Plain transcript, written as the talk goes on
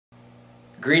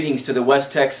Greetings to the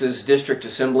West Texas District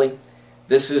Assembly.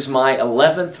 This is my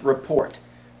 11th report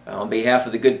on behalf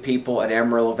of the good people at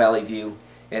Amarillo Valley View,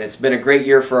 and it's been a great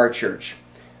year for our church.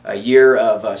 A year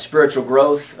of spiritual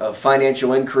growth, of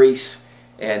financial increase,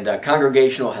 and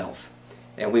congregational health.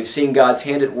 And we've seen God's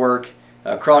hand at work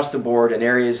across the board in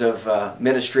areas of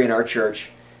ministry in our church.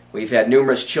 We've had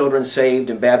numerous children saved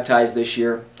and baptized this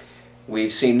year.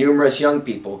 We've seen numerous young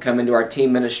people come into our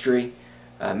teen ministry,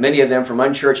 many of them from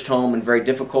unchurched home in very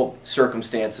difficult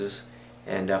circumstances,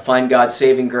 and find God's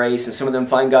saving grace, and some of them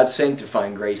find God's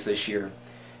sanctifying grace this year.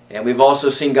 And we've also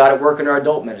seen God at work in our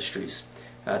adult ministries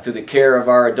through the care of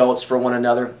our adults for one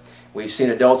another. We've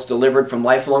seen adults delivered from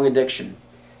lifelong addiction,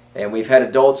 and we've had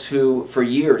adults who for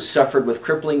years suffered with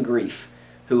crippling grief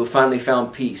who have finally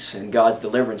found peace and God's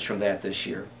deliverance from that this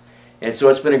year. And so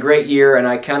it's been a great year, and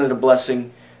I count it a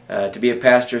blessing to be a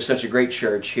pastor of such a great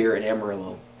church here in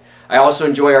Amarillo. I also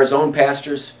enjoy our zone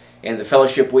pastors and the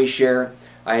fellowship we share.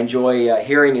 I enjoy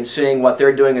hearing and seeing what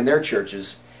they're doing in their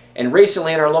churches. And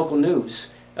recently in our local news,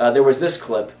 there was this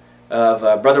clip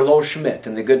of Brother Lowell Schmidt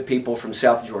and the good people from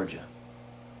South Georgia.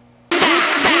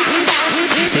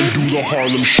 And do the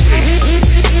Harlem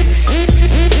Shake.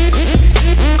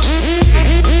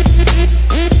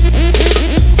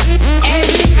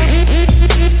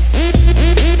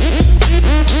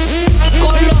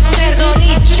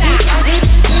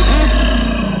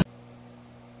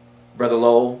 Brother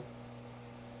Lowell,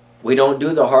 we don't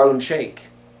do the Harlem Shake.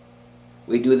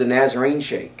 We do the Nazarene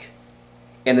Shake.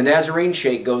 And the Nazarene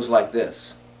Shake goes like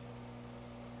this.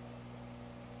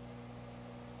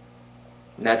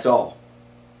 And that's all.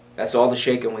 That's all the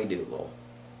shaking we do, Lowell.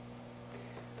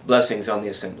 Blessings on the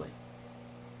assembly.